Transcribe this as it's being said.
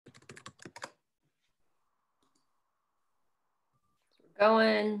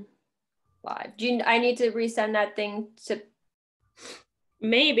Going live. I need to resend that thing to...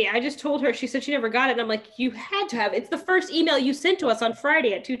 Maybe. I just told her. She said she never got it. And I'm like, you had to have. It's the first email you sent to us on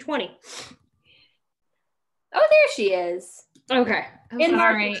Friday at 2:20. Oh, there she is. Okay. In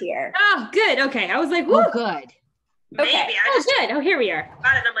Margaret's here. Oh, good. Okay. I was like, woo. Oh, good. Maybe. Okay. Good. Oh, here we are.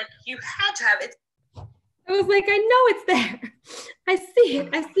 Got it. And I'm like, you had to have it. I was like, I know it's there. I see it.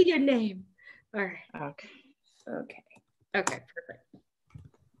 I see your name. All right. Okay. Okay. Perfect.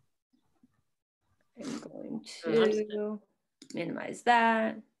 I'm going to minimize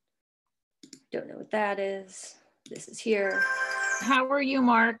that. Don't know what that is. This is here. How are you,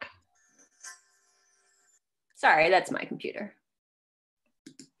 Mark? Sorry, that's my computer.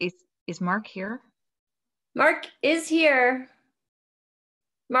 Is Mark here? Mark is here.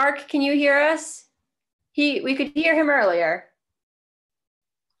 Mark, can you hear us? We could hear him earlier.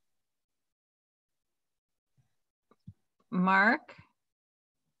 Mark?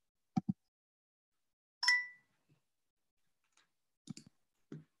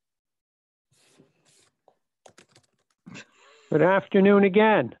 Good afternoon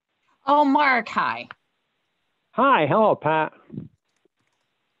again. Oh, Mark, hi. Hi, hello, Pat.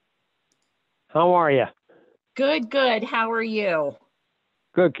 How are you? Good. How are you?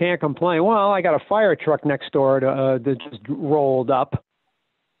 Good, can't complain. Well, I got a fire truck next door that just rolled up.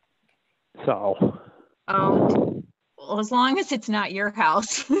 So. Oh, well, as long as it's not your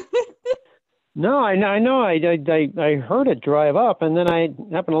house. No, I know. I heard it drive up, and then I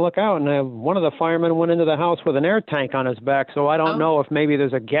happened to look out, and one of the firemen went into the house with an air tank on his back. So I don't know if maybe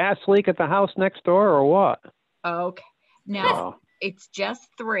there's a gas leak at the house next door or what. Okay. Now, it's just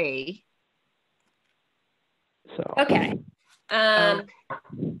 3. So. Okay.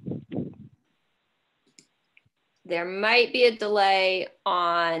 There might be a delay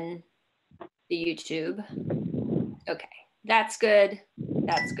on the YouTube. Okay, that's good.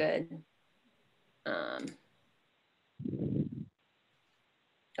 That's good.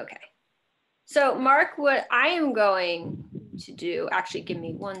 Okay. So Mark, what I am going to do, actually give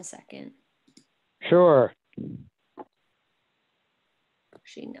me 1 second. Sure.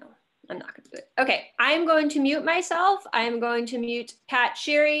 Actually, no, I'm not going to do it. Okay, I'm going to mute myself. I'm going to mute Pat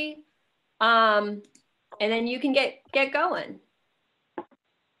Sherry. And then you can get going.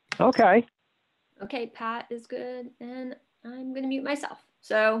 Okay. Okay, Pat is good. And I'm going to mute myself.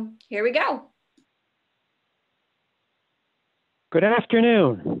 So here we go. Good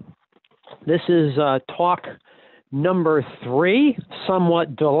afternoon. This is talk number 3,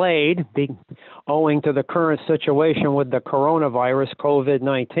 somewhat delayed, owing to the current situation with the coronavirus,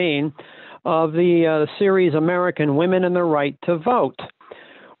 COVID-19, of the series American Women and the Right to Vote.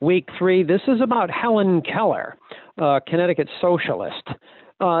 Week 3, this is about Helen Keller, Connecticut socialist.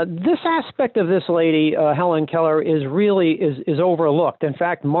 This aspect of this lady, Helen Keller, is overlooked, in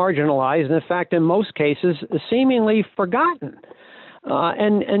fact, marginalized, and in fact, in most cases, seemingly forgotten.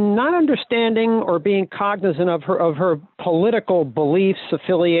 And not understanding or being cognizant of her political beliefs,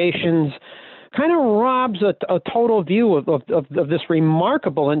 affiliations, kind of robs a total view of this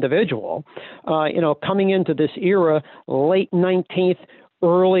remarkable individual, coming into this era, late 19th,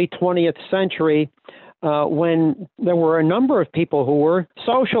 early 20th century, when there were a number of people who were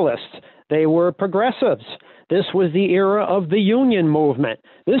socialists. They were progressives. This was the era of the union movement.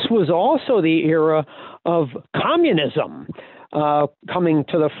 This was also the era of communism coming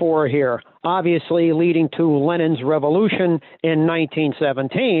to the fore here, obviously leading to Lenin's revolution in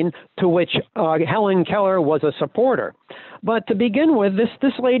 1917, to which Helen Keller was a supporter. But to begin with,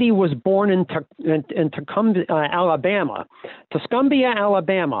 this lady was born in Alabama, Tuscumbia,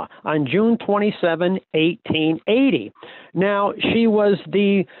 Alabama, on June 27, 1880. Now, she was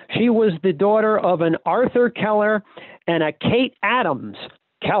the daughter of an Arthur Keller and a Kate Adams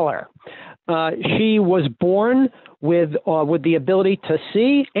Keller. She was born with the ability to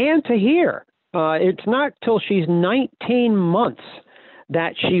see and to hear. It's not till she's 19 months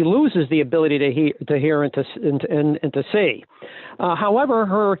that she loses the ability to hear and to see.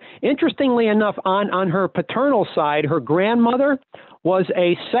 However, interestingly enough, on her paternal side, her grandmother was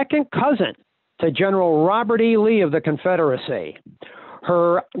a second cousin to General Robert E. Lee of the Confederacy.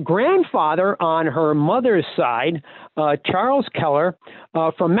 Her grandfather on her mother's side, Charles Keller,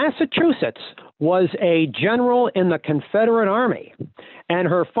 from Massachusetts, was a general in the Confederate Army. And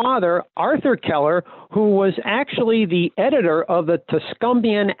her father, Arthur Keller, who was actually the editor of the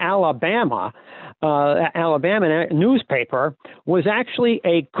Tuscumbian Alabama newspaper, was actually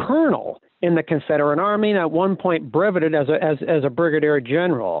a colonel in the Confederate Army and at one point breveted as a brigadier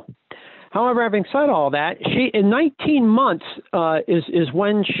general. However, having said all that, she in 19 months is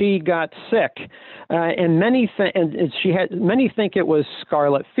when she got sick, and many think it was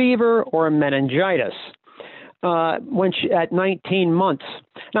scarlet fever or meningitis. At 19 months.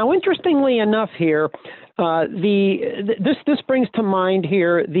 Now, interestingly enough, here, this brings to mind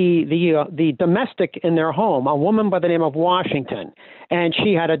here the domestic in their home, a woman by the name of Washington, and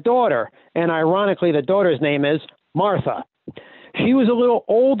she had a daughter, and ironically, the daughter's name is Martha. She was a little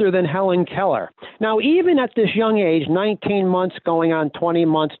older than Helen Keller. Now, even at this young age, 19 months going on 20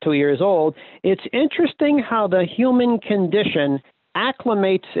 months, 2 years old, it's interesting how the human condition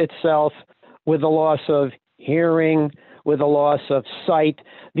acclimates itself with the loss of hearing, with the loss of sight.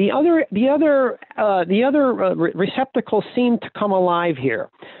 The other receptacles seem to come alive here.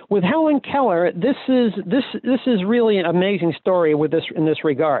 With Helen Keller, this is really an amazing story in this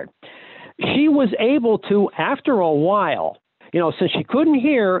regard. She was able to, after a while, since she couldn't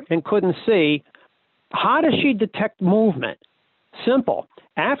hear and couldn't see, how does she detect movement? Simple.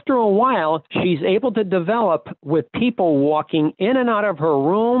 After a while, she's able to develop with people walking in and out of her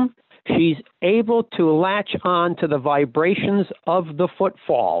room. She's able to latch on to the vibrations of the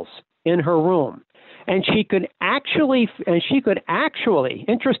footfalls in her room. And she could actually,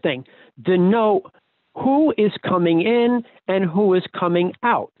 interesting, denote who is coming in and who is coming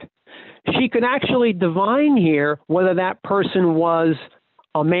out. She could actually divine here whether that person was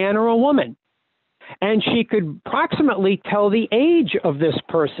a man or a woman. And she could approximately tell the age of this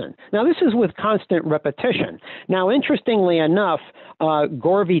person. Now, this is with constant repetition. Now, interestingly enough,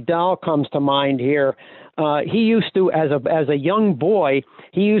 Gore Vidal comes to mind here. He used to, as a young boy,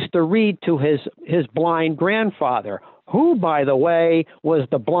 he used to read to his blind grandfather, who, by the way, was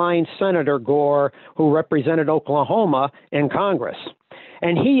the blind Senator Gore who represented Oklahoma in Congress.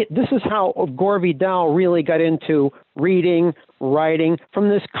 And this is how Gore Vidal really got into reading, writing, from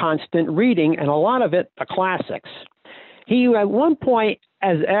this constant reading, and a lot of it, the classics. He, at one point,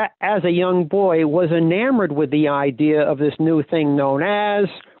 as a young boy, was enamored with the idea of this new thing known as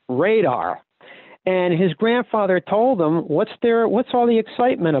radar. And his grandfather told him, what's all the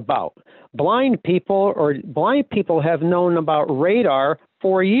excitement about? Blind people have known about radar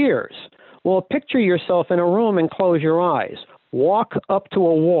for years. Well, picture yourself in a room and close your eyes. Walk up to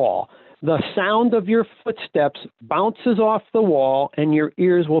a wall. The sound of your footsteps bounces off the wall and your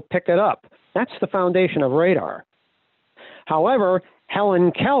ears will pick it up. That's the foundation of radar. However,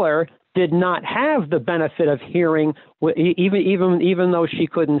 Helen Keller did not have the benefit of hearing, even though she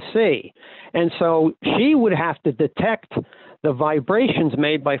couldn't see. And so she would have to detect the vibrations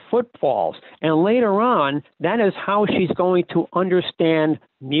made by footfalls. And later on, that is how she's going to understand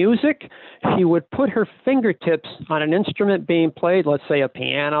music. She would put her fingertips on an instrument being played, let's say a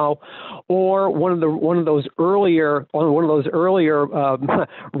piano, or one of those earlier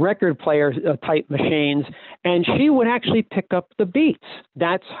record player type machines, and she would actually pick up the beats.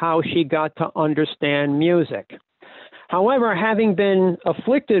 That's how she got to understand music. However, having been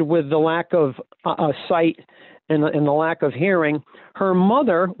afflicted with the lack of sight and the lack of hearing, her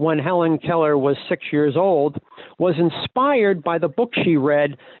mother, when Helen Keller was 6 years old, was inspired by the book she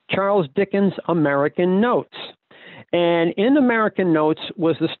read, Charles Dickens' American Notes. And in American Notes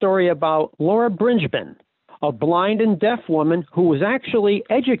was the story about Laura Bridgman, a blind and deaf woman who was actually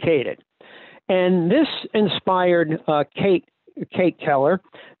educated. And this inspired Kate Keller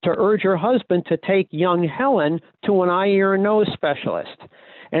to urge her husband to take young Helen to an eye, ear, and nose specialist.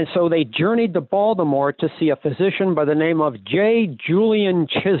 And so they journeyed to Baltimore to see a physician by the name of J. Julian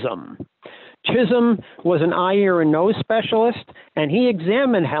Chisholm. Chisholm was an eye, ear, and nose specialist, and he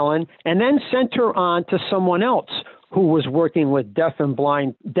examined Helen and then sent her on to someone else who was working with deaf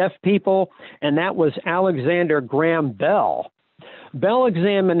people, and that was Alexander Graham Bell. Bell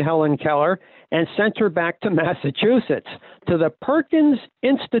examined Helen Keller and sent her back to Massachusetts to the Perkins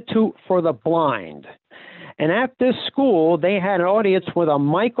Institute for the Blind. And at this school, they had an audience with a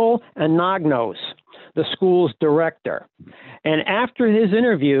Michael Anagnos, the school's director. And after his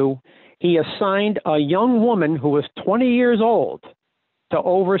interview, he assigned a young woman who was 20 years old to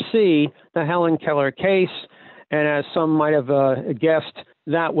oversee the Helen Keller case. And as some might have guessed,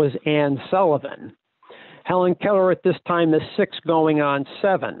 that was Anne Sullivan. Helen Keller at this time is 6 going on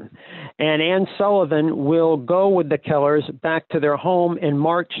 7. And Anne Sullivan will go with the Kellers back to their home in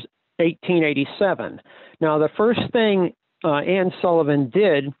March 1887. Now, the first thing Anne Sullivan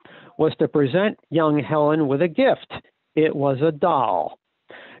did was to present young Helen with a gift. It was a doll.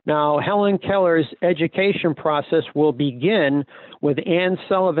 Now, Helen Keller's education process will begin with Anne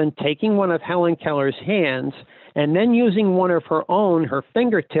Sullivan taking one of Helen Keller's hands and then using one of her own, her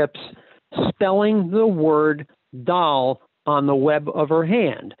fingertips, spelling the word doll on the web of her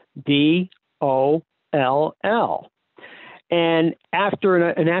hand, DOLL. And after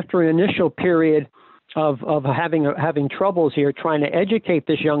an initial period of having troubles here trying to educate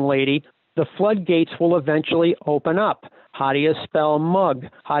this young lady, the floodgates will eventually open up. How do you spell mug?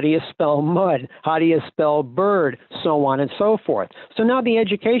 How do you spell mud? How do you spell bird? So on and so forth. So now the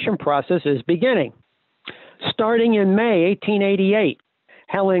education process is beginning. Starting in May 1888,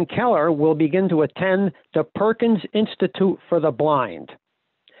 Helen Keller will begin to attend the Perkins Institute for the Blind.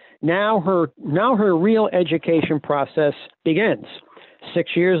 Now her real education process begins.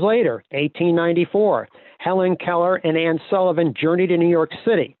 6 years later, 1894, Helen Keller and Anne Sullivan journey to New York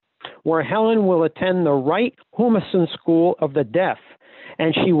City, where Helen will attend the Wright Humason School of the Deaf,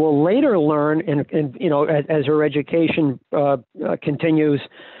 and she will later learn, as her education continues,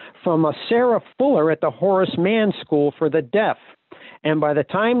 from Sarah Fuller at the Horace Mann School for the Deaf. And by the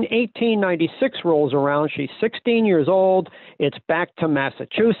time 1896 rolls around, she's 16 years old. It's back to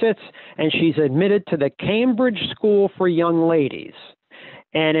Massachusetts, and she's admitted to the Cambridge School for Young Ladies.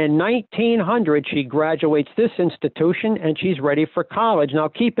 And in 1900, she graduates this institution, and she's ready for college. Now,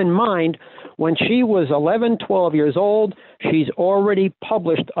 keep in mind, when she was 11, 12 years old, she's already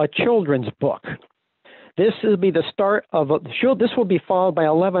published a children's book. This will be the start of this will be followed by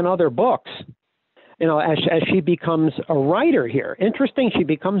 11 other books, as she becomes a writer here. Interesting, she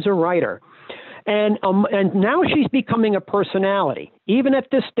becomes a writer. And now she's becoming a personality. Even at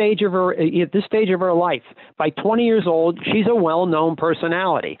this stage of her life, by 20 years old, she's a well-known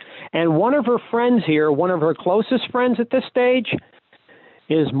personality. And one of her friends here, one of her closest friends at this stage,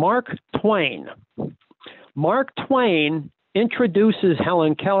 is Mark Twain. Mark Twain introduces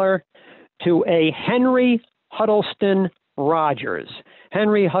Helen Keller to a Henry Huddleston Rogers.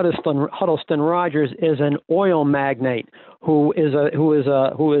 Henry Huddleston Rogers is an oil magnate who is a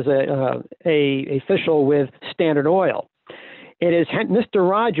official with Standard Oil. It is Mr.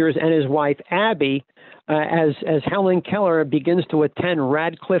 Rogers and his wife Abby, as Helen Keller begins to attend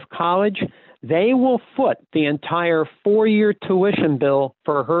Radcliffe College. They will foot the entire 4-year tuition bill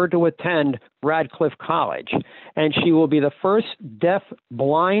for her to attend Radcliffe College, and she will be the first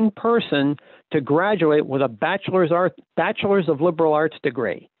deaf-blind person to graduate with a bachelor's of liberal arts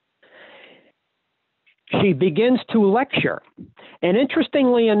degree. She begins to lecture, and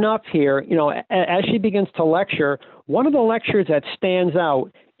interestingly enough here, as she begins to lecture, one of the lectures that stands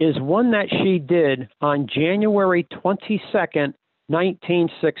out is one that she did on January 22nd,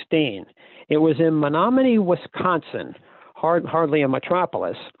 1916. It was in Menominee, Wisconsin, hardly a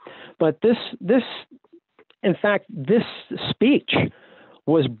metropolis. But this speech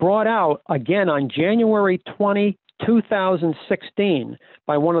was brought out again on January 20, 2016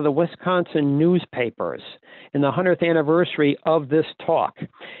 by one of the Wisconsin newspapers in the 100th anniversary of this talk.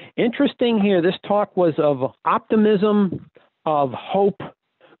 Interesting here, this talk was of optimism, of hope,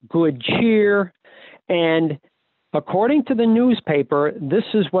 good cheer, and according to the newspaper, this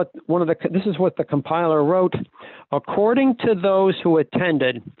is what the compiler wrote. According to those who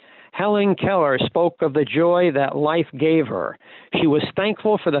attended, Helen Keller spoke of the joy that life gave her. She was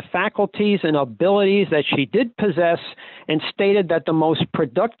thankful for the faculties and abilities that she did possess, and stated that the most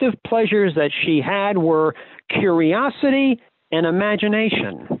productive pleasures that she had were curiosity and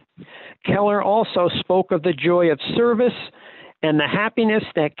imagination. Keller also spoke of the joy of service and the happiness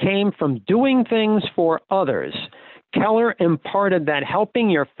that came from doing things for others. Keller imparted that helping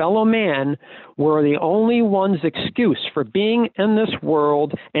your fellow man were the only one's excuse for being in this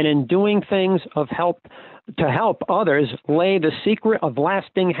world, and in doing things to help others lay the secret of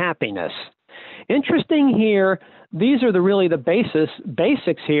lasting happiness. Interesting here, these are really the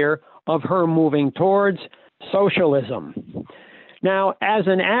basics here of her moving towards socialism. Now, as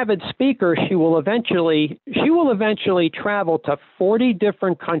an avid speaker, she will eventually travel to 40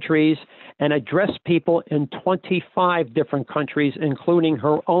 different countries and address people in 25 different countries, including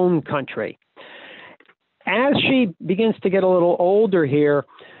her own country. As she begins to get a little older here,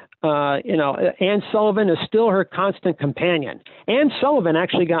 Anne Sullivan is still her constant companion. Anne Sullivan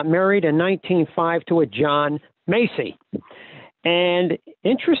actually got married in 1905 to a John Macy. And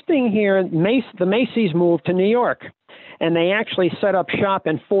interesting here, the Macys moved to New York, and they actually set up shop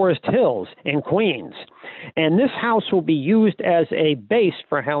in Forest Hills in Queens. And this house will be used as a base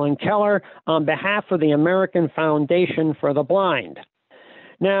for Helen Keller on behalf of the American Foundation for the Blind.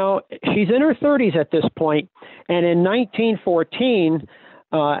 Now, she's in her 30s at this point, and in 1914,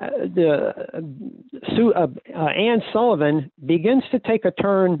 Anne Sullivan begins to take a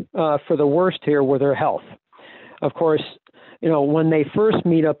turn for the worst here with her health. Of course, when they first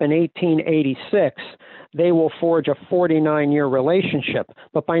meet up in 1886, they will forge a 49-year relationship.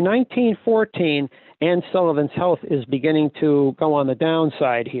 But by 1914, Anne Sullivan's health is beginning to go on the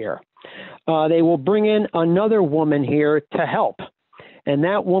downside here. They will bring in another woman here to help, and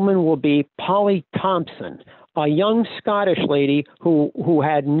that woman will be Polly Thompson, a young Scottish lady who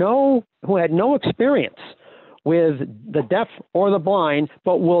had no experience with the deaf or the blind,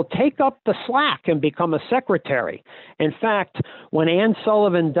 but will take up the slack and become a secretary. In fact, when Anne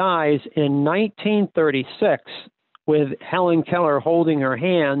Sullivan dies in 1936, with Helen Keller holding her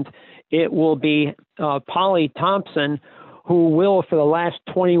hand, it will be Polly Thompson who will, for the last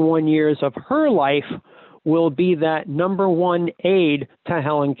 21 years of her life, will be that number one aide to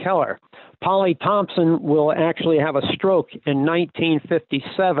Helen Keller. Polly Thompson will actually have a stroke in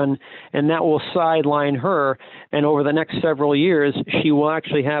 1957, and that will sideline her. And over the next several years, she will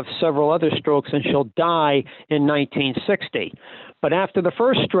actually have several other strokes, and she'll die in 1960. But after the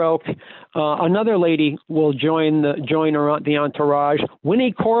first stroke, another lady will join the entourage,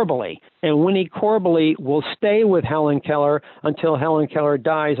 Winnie Corbally. And Winnie Corbally will stay with Helen Keller until Helen Keller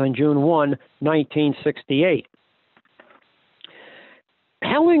dies on June 1, 1968.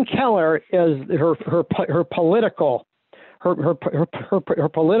 Helen Keller is her political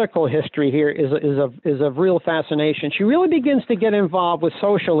history here is of real fascination. She really begins to get involved with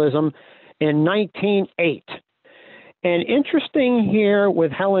socialism in 1908. And interesting here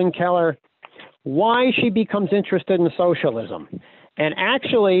with Helen Keller, why she becomes interested in socialism. And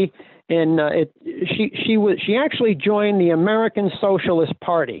actually, she actually joined the American Socialist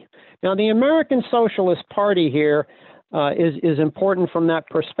Party. Now, the American Socialist Party here is important from that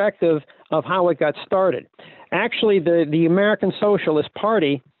perspective of how it got started. Actually, the American Socialist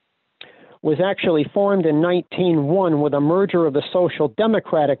Party was actually formed in 1901 with a merger of the Social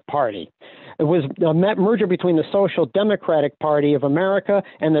Democratic Party. It was a merger between the Social Democratic Party of America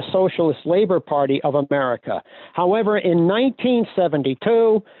and the Socialist Labor Party of America. However, in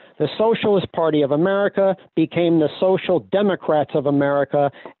 1972, the Socialist Party of America became the Social Democrats of America,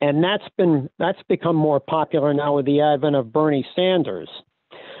 and that's become more popular now with the advent of Bernie Sanders.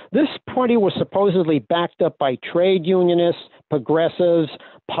 This party was supposedly backed up by trade unionists, progressives,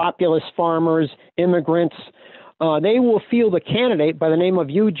 populist farmers, immigrants. They will field a candidate by the name of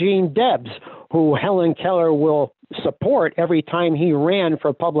Eugene Debs, who Helen Keller will support every time he ran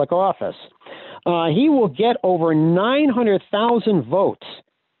for public office. He will get over 900,000 votes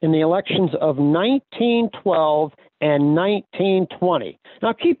in the elections of 1912 and 1920.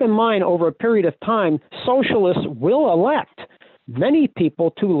 Now, keep in mind, over a period of time, socialists will elect many people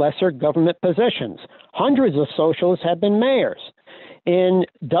to lesser government positions. Hundreds of socialists have been mayors, and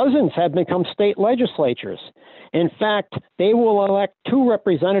dozens have become state legislatures. In fact, they will elect 2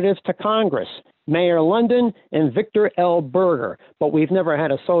 representatives to Congress, Mayor London and Victor L. Berger, but we've never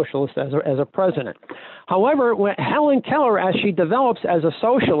had a socialist as a president. However, when Helen Keller, as she develops as a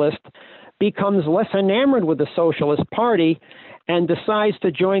socialist, becomes less enamored with the Socialist Party and decides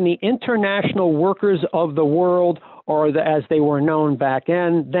to join the International Workers of the World, or as they were known back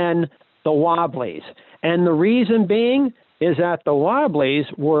then, the Wobblies. And the reason being is that the Wobblies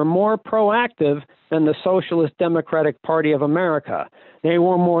were more proactive than the Socialist Democratic Party of America. They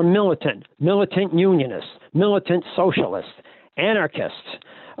were more militant unionists, militant socialists, anarchists.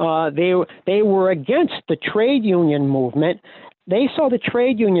 They were against the trade union movement. They saw the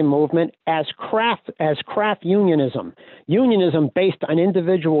trade union movement as craft unionism based on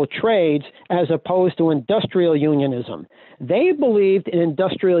individual trades as opposed to industrial unionism. They believed in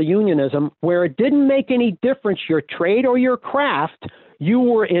industrial unionism where it didn't make any difference your trade or your craft, you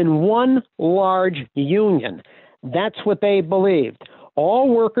were in one large union. That's what they believed. All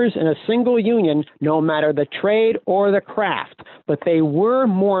workers in a single union, no matter the trade or the craft, but they were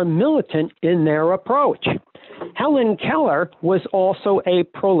more militant in their approach. Helen Keller was also a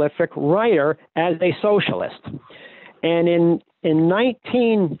prolific writer as a socialist. And in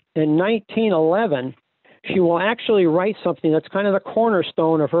 1911, she will actually write something that's kind of the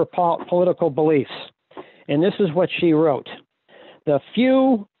cornerstone of her political beliefs. And this is what she wrote. The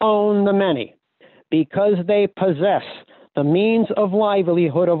few own the many because they possess the means of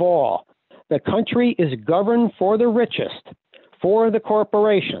livelihood of all. The country is governed for the richest, for the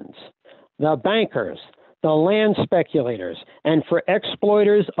corporations, the bankers, the land speculators, and for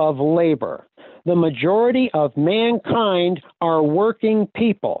exploiters of labor. The majority of mankind are working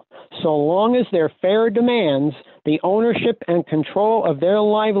people. So long as their fair demands, the ownership and control of their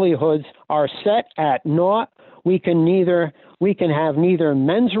livelihoods are set at naught, we can have neither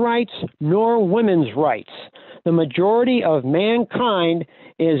men's rights nor women's rights. The majority of mankind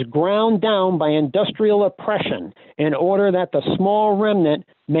is ground down by industrial oppression in order that the small remnant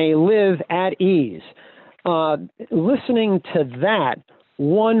may live at ease. Listening to that,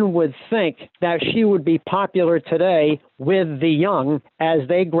 one would think that she would be popular today with the young as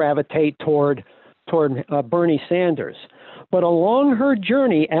they gravitate toward Bernie Sanders. But along her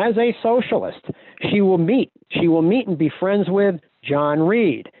journey as a socialist, she will meet and be friends with John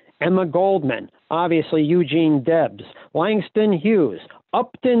Reed, Emma Goldman, obviously Eugene Debs, Langston Hughes,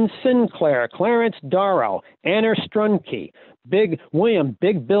 Upton Sinclair, Clarence Darrow, Anna Strunke, Big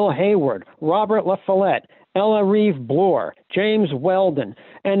Bill Hayward, Robert La Follette, Ella Reeve Bloor, James Weldon,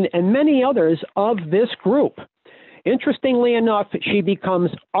 and many others of this group. Interestingly enough, she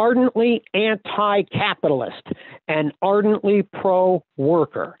becomes ardently anti-capitalist and ardently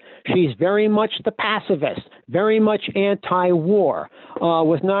pro-worker. She's very much the pacifist, very much anti-war,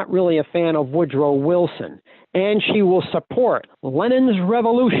 was not really a fan of Woodrow Wilson. And she will support Lenin's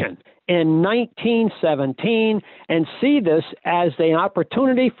revolution in 1917 and see this as an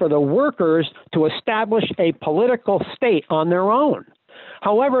opportunity for the workers to establish a political state on their own.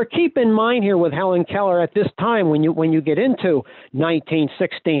 However, keep in mind here with Helen Keller at this time, when you get into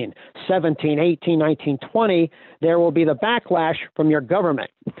 1916, 17, 18, 19, 20, there will be the backlash from your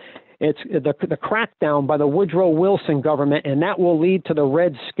government. It's the crackdown by the Woodrow Wilson government, and that will lead to the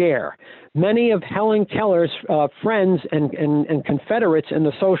Red Scare. Many of Helen Keller's friends and Confederates in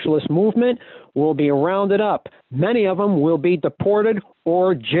the socialist movement will be rounded up. Many of them will be deported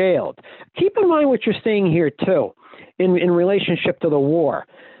or jailed. Keep in mind what you're seeing here, too, in relationship to the war.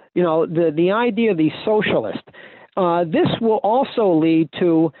 You know, the idea of the socialist. This will also lead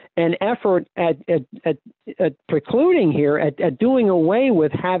to an effort at precluding here, at doing away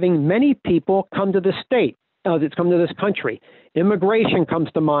with having many people come to the state, that's come to this country. Immigration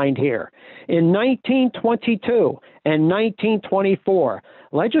comes to mind here. In 1922 and 1924,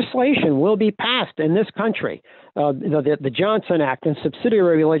 legislation will be passed in this country, the Johnson Act and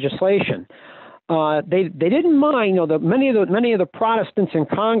subsidiary legislation. They didn't mind, many of the Protestants in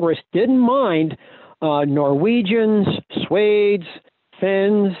Congress didn't mind Norwegians, Swedes,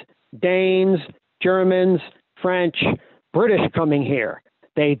 Finns, Danes, Germans, French, British coming here.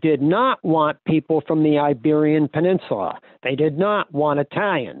 They did not want people from the Iberian Peninsula. They did not want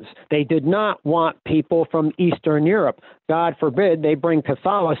Italians. They did not want people from Eastern Europe. God forbid they bring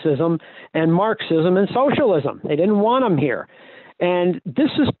Catholicism and Marxism and socialism. They didn't want them here. And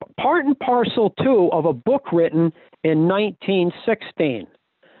this is part and parcel, too, of a book written in 1916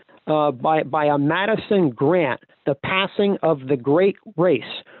 by a Madison Grant, The Passing of the Great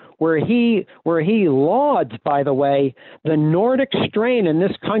Race, where he lauds, by the way, the Nordic strain in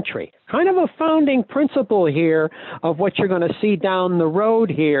this country. Kind of a founding principle here of what you're going to see down the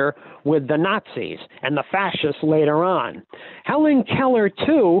road here with the Nazis and the fascists later on. Helen Keller,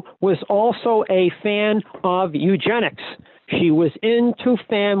 too, was also a fan of eugenics. She was into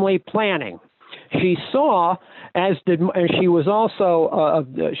family planning. She saw, and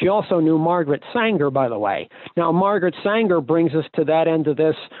she also knew Margaret Sanger, by the way. Now, Margaret Sanger brings us to that end of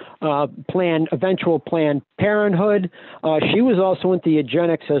this eventual Planned Parenthood. She was also into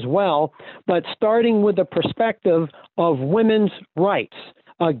eugenics as well, but starting with the perspective of women's rights.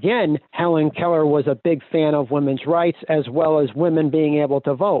 Again, Helen Keller was a big fan of women's rights as well as women being able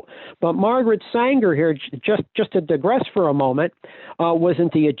to vote. But Margaret Sanger here, just to digress for a moment, was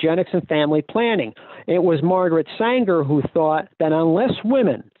into eugenics and family planning. It was Margaret Sanger who thought that unless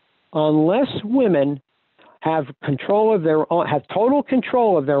women have control of have total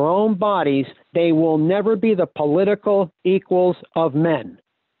control of their own bodies, they will never be the political equals of men.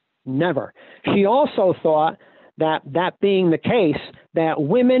 Never. She also thought that being the case, that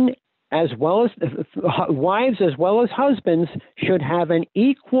women as well as wives as well as husbands should have an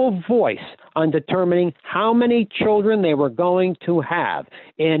equal voice on determining how many children they were going to have.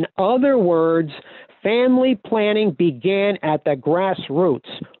 In other words, family planning began at the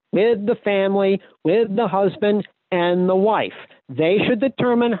grassroots with the family, with the husband and the wife. They should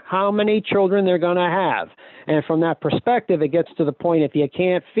determine how many children they're going to have. And from that perspective, it gets to the point, if you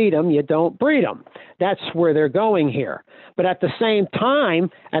can't feed them, you don't breed them. That's where they're going here. But at the same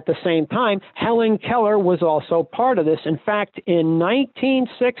time, Helen Keller was also part of this. In fact, in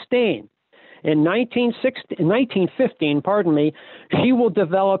 1915, she will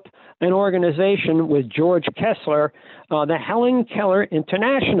develop an organization with George Kessler, the Helen Keller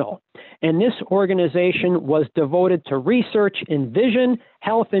International. And this organization was devoted to research in vision,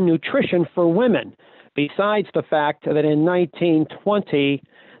 health, and nutrition for women. Besides the fact that in 1920,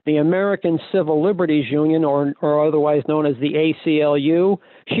 the American Civil Liberties Union, or otherwise known as the ACLU.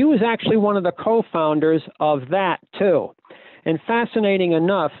 She was actually one of the co-founders of that, too. And fascinating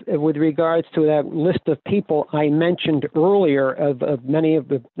enough, with regards to that list of people I mentioned earlier, of many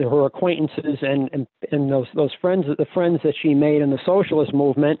of her acquaintances and those friends, the friends that she made in the socialist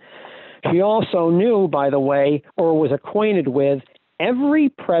movement, she also knew, by the way, or was acquainted with, every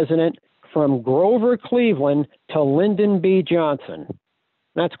president from Grover Cleveland to Lyndon B. Johnson.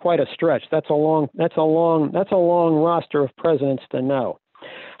 That's quite a stretch. That's a long roster of presidents to know.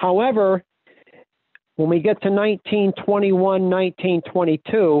 However, when we get to 1921,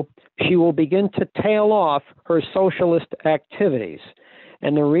 1922, she will begin to tail off her socialist activities.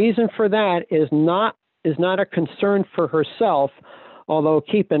 And the reason for that is not a concern for herself, although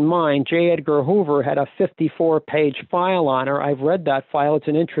keep in mind, J. Edgar Hoover had a 54-page file on her. I've read that file. It's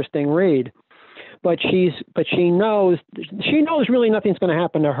an interesting read. But she knows really nothing's going to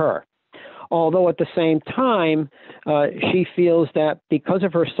happen to her. Although at the same time, she feels that because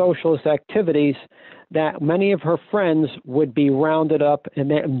of her socialist activities, that many of her friends would be rounded up and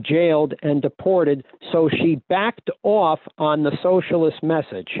then jailed and deported. So she backed off on the socialist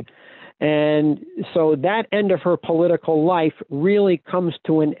message. And so that end of her political life really comes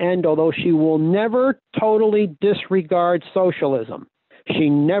to an end, although she will never totally disregard socialism. She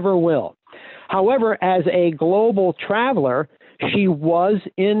never will. However, as a global traveler, she was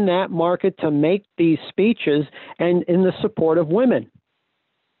in that market to make these speeches and in the support of women.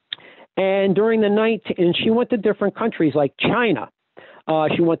 And during and she went to different countries like China.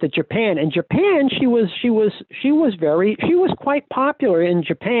 She went to Japan. And Japan, she was quite popular in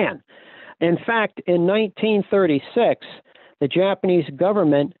Japan. In fact, in 1936, the Japanese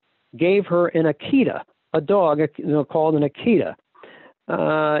government gave her an Akita, a dog called an Akita.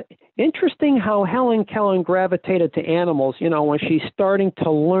 Interesting how Helen Keller gravitated to animals, when she's starting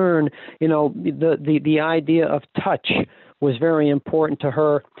to learn, the idea of touch was very important to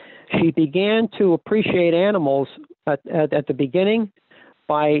her. She began to appreciate animals at the beginning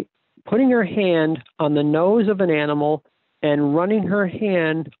by putting her hand on the nose of an animal and running her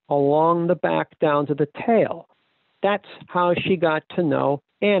hand along the back down to the tail. That's how she got to know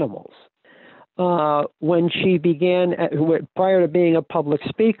animals. When she began, prior to being a public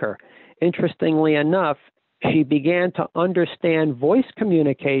speaker, interestingly enough, she began to understand voice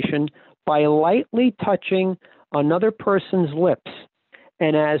communication by lightly touching another person's lips.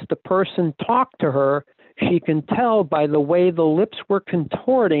 And as the person talked to her, she can tell by the way the lips were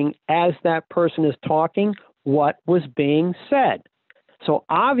contorting as that person is talking what was being said. So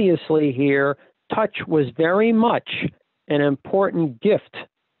obviously here, touch was very much an important gift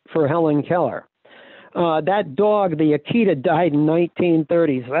for Helen Keller. That dog, the Akita, died in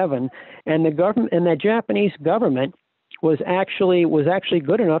 1937, and the Japanese government was actually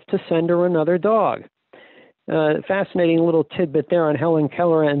good enough to send her another dog. Fascinating little tidbit there on Helen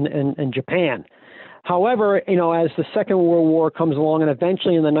Keller and Japan. However, as the Second World War comes along, and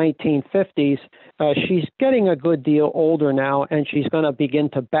eventually in the 1950s, she's getting a good deal older now, and she's going to begin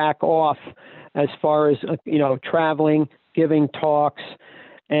to back off as far as traveling, giving talks.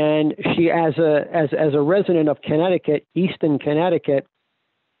 And she, as a resident of Connecticut, Easton, Connecticut,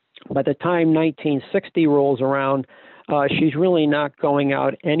 by the time 1960 rolls around, she's really not going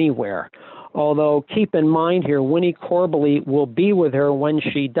out anywhere. Although keep in mind here, Winnie Corbally will be with her when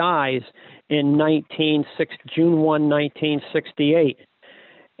she dies in June 1, 1968.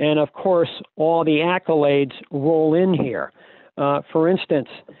 And of course, all the accolades roll in here. For instance,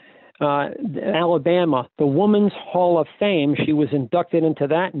 Alabama, the Women's Hall of Fame, she was inducted into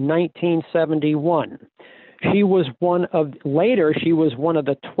that in 1971. She was one of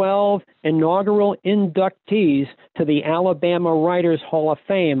the 12 inaugural inductees to the Alabama Writers Hall of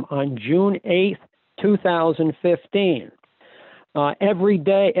Fame on June 8th, 2015.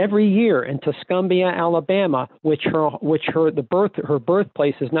 Every year in Tuscumbia, Alabama, her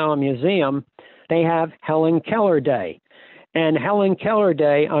birthplace is now a museum, they have Helen Keller Day. And Helen Keller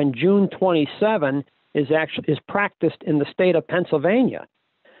Day on June 27 is practiced in the state of Pennsylvania.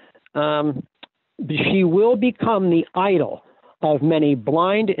 She will become the idol of many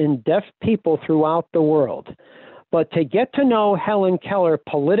blind and deaf people throughout the world. But to get to know Helen Keller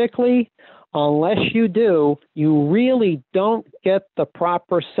politically, unless you do, you really don't get the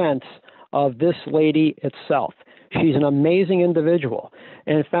proper sense of this lady itself. She's an amazing individual.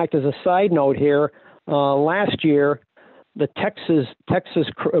 And in fact, as a side note here, last year, the Texas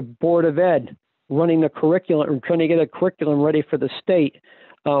Board of Ed running the curriculum, trying to get a curriculum ready for the state,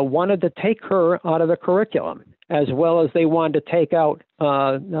 wanted to take her out of the curriculum, as well as they wanted to take out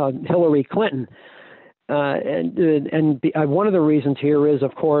Hillary Clinton. one of the reasons here is,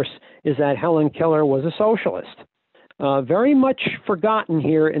 of course, is that Helen Keller was a socialist. Very much forgotten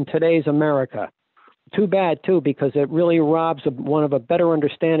here in today's America. Too bad, too, because it really robs one of a better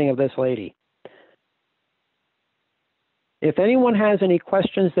understanding of this lady. If anyone has any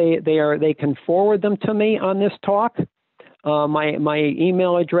questions, they can forward them to me on this talk. My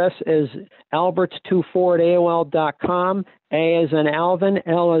email address is alberts24@aol.com. A as in Alvin,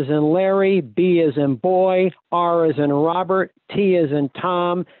 L as in Larry, B as in boy, R as in Robert, T as in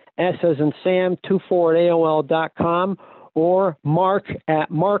Tom, S as in Sam, 24@aol.com, or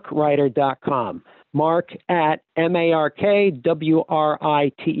mark@markwriter.com.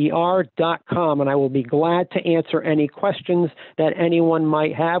 mark@markwriter.com, and I will be glad to answer any questions that anyone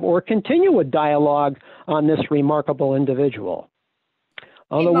might have or continue a dialogue on this remarkable individual.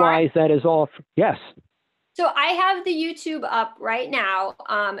 Otherwise, that is all. Yes. So I have the YouTube up right now,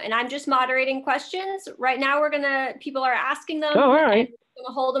 and I'm just moderating questions. Right now, people are asking them. Oh, all right. I'm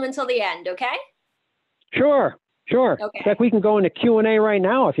gonna hold them until the end, okay? Sure. Okay. In fact, we can go into Q&A right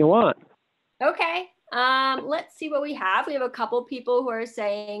now if you want. Okay. Let's see what we have. We have a couple people who are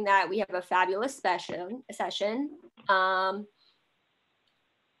saying that we have a fabulous session.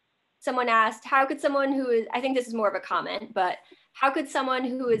 Someone asked, how could someone who is, I think this is more of a comment, but how could someone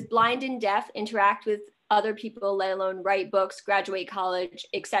who is blind and deaf interact with other people, let alone write books, graduate college,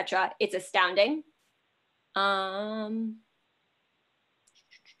 etc.? It's astounding.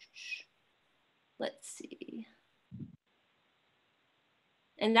 Let's see.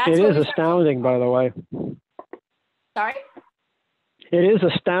 And that's it is astounding, by the way. Sorry? It is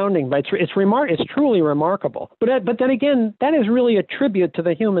astounding, but it's truly remarkable. But then again, that is really a tribute to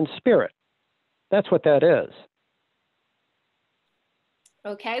the human spirit. That's what that is.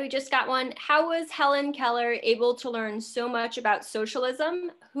 Okay, we just got one. How was Helen Keller able to learn so much about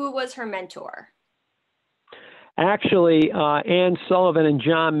socialism? Who was her mentor? Actually, Anne Sullivan and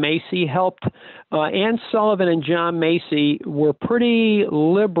John Macy helped. Anne Sullivan and John Macy were pretty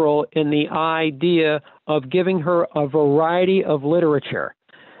liberal in the idea of giving her a variety of literature.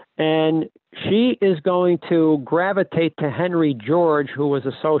 And she is going to gravitate to Henry George, who was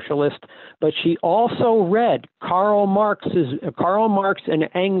a socialist, but she also read Karl Marx and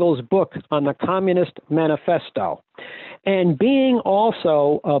Engels' book on the Communist Manifesto. And being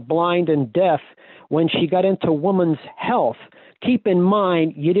also blind and deaf, when she got into women's health, keep in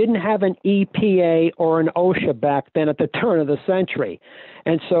mind, you didn't have an EPA or an OSHA back then at the turn of the century.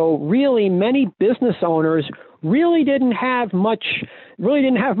 And so really many business owners really didn't have much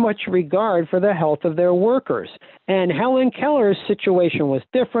regard for the health of their workers. And Helen Keller's situation was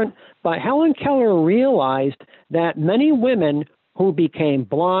different, but Helen Keller realized that many women who became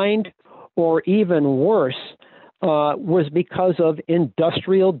blind or even worse was because of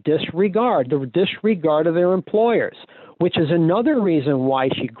industrial disregard, the disregard of their employers, which is another reason why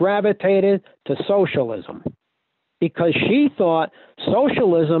she gravitated to socialism, because she thought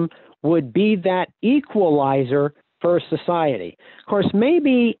socialism would be that equalizer for society. Of course,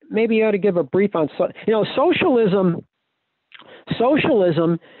 maybe you ought to give a brief on, socialism.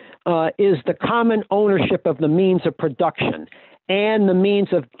 Socialism is the common ownership of the means of production and the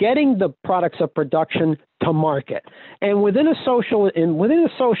means of getting the products of production to market. And within a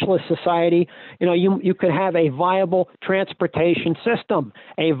socialist society, you could have a viable transportation system,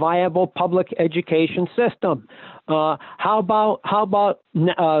 a viable public education system. How about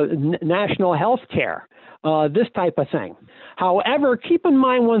national health care? This type of thing. However, keep in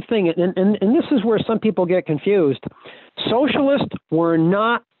mind one thing, and this is where some people get confused. Socialists were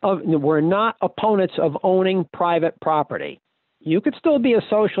not opponents of owning private property. You could still be a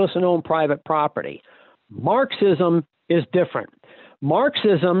socialist and own private property. Marxism is different.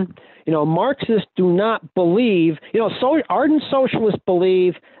 Marxism, Marxists do not believe, ardent socialists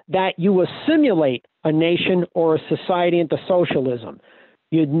believe that you assimilate a nation or a society into socialism.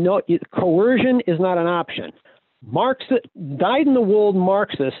 Coercion is not an option. Marx, dyed-in-the-wool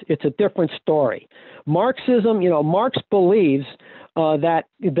Marxists, it's a different story. Marxism, Marx believes that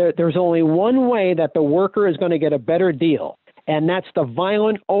there's only one way that the worker is going to get a better deal, and that's the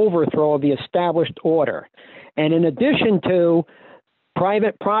violent overthrow of the established order. And in addition to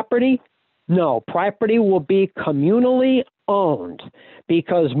private property, no, property will be communally owned,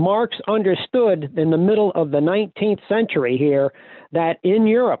 because Marx understood in the middle of the 19th century here that in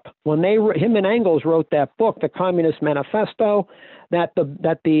Europe, when him and Engels wrote that book, the Communist Manifesto, that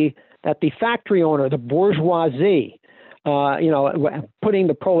the factory owner, the bourgeoisie, putting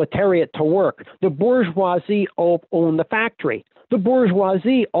the proletariat to work, the bourgeoisie owned the factory. The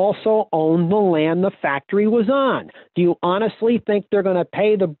bourgeoisie also owned the land the factory was on. Do you honestly think they're going to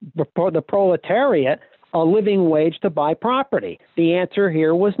pay the proletariat a living wage to buy property? The answer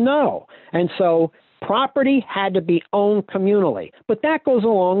here was no. And so property had to be owned communally. But that goes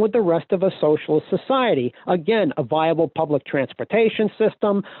along with the rest of a socialist society. Again, a viable public transportation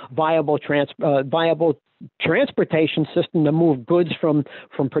system, viable transportation system to move goods from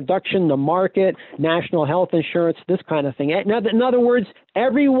production to market, national health insurance, this kind of thing. In other words,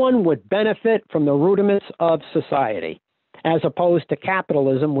 everyone would benefit from the rudiments of society, as opposed to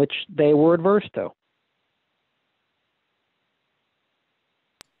capitalism, which they were adverse to.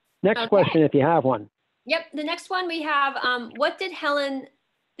 Next question, if you have one. Yep, the next one we have, what did Helen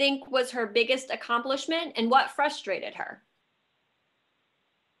think was her biggest accomplishment and what frustrated her?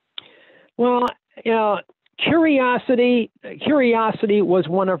 Well, you know, curiosity was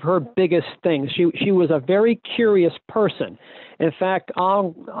one of her biggest things. She was a very curious person. In fact,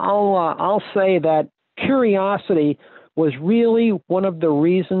 I'll say that curiosity was really one of the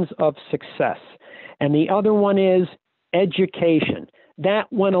reasons of success. And the other one is education.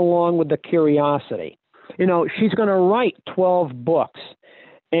 That went along with the curiosity. You know, she's going to write 12 books.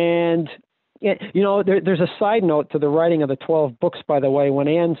 And, you know, there's a side note to the writing of the 12 books, by the way. When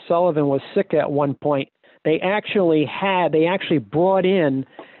Anne Sullivan was sick at one point, they actually brought in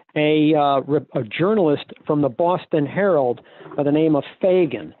a journalist from the Boston Herald by the name of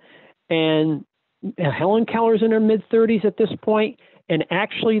Fagan. And Helen Keller's in her mid-30s at this point, and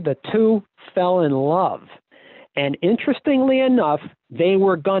actually the two fell in love. And interestingly enough, they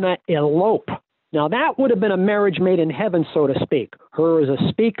were going to elope. Now, that would have been a marriage made in heaven, so to speak. Her as a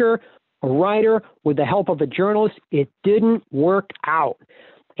speaker, a writer, with the help of a journalist. It didn't work out.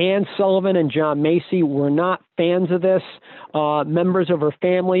 Anne Sullivan and John Macy were not fans of this. Members of her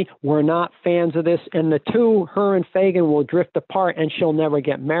family were not fans of this. And the two, her and Fagan, will drift apart, and she'll never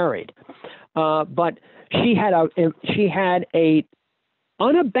get married. But she had a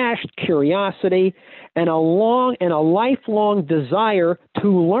unabashed curiosity and a lifelong desire to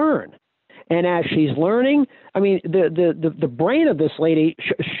learn. And as she's learning, I mean, the brain of this lady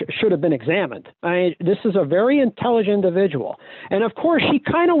should have been examined. This is a very intelligent individual. And of course, she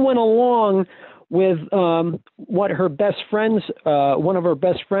kind of went along with what her best friends, one of her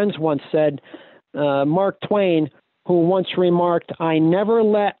best friends once said, Mark Twain, who once remarked, I never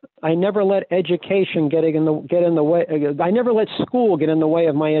let education get in the way. I never let school get in the way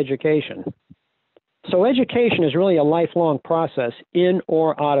of my education. So education is really a lifelong process, in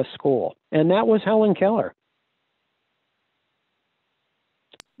or out of school. And that was Helen Keller.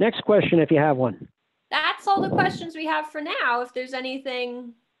 Next question, if you have one. That's all the questions we have for now. If there's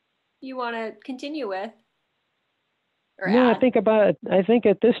anything you want to continue with. No, I think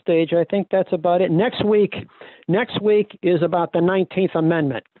at this stage, I think that's about it. Next week is about the 19th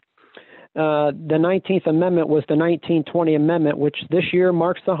Amendment. The 19th Amendment was the 1920 Amendment, which this year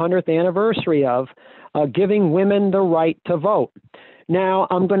marks the 100th anniversary of giving women the right to vote. Now,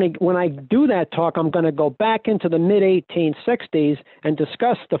 when I do that talk, I'm going to go back into the mid-1860s and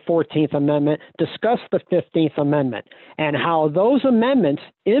discuss the 14th Amendment, discuss the 15th Amendment, and how those amendments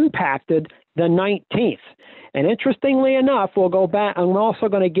impacted the 19th. And interestingly enough, we'll go back. I'm also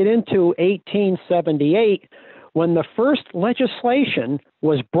going to get into 1878, when the first legislation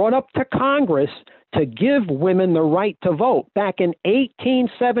was brought up to Congress to give women the right to vote back in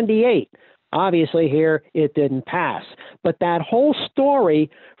 1878. Obviously, here it didn't pass. But that whole story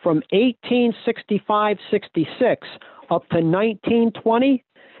from 1865-66 up to 1920,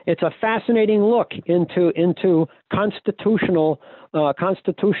 it's a fascinating look into constitutional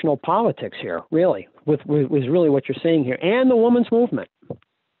politics here, really, with really what you're seeing here, and the women's movement.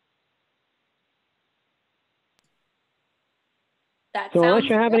 That so unless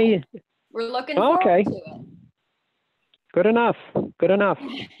you have any, we're looking forward to it. Good enough. Good enough.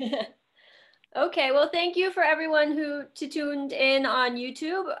 Okay, well, thank you for everyone who tuned in on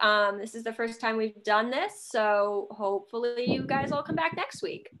YouTube. This is the first time we've done this, so hopefully you guys all come back next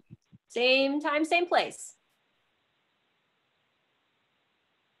week. Same time, same place.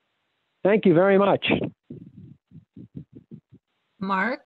 Thank you very much. Mark?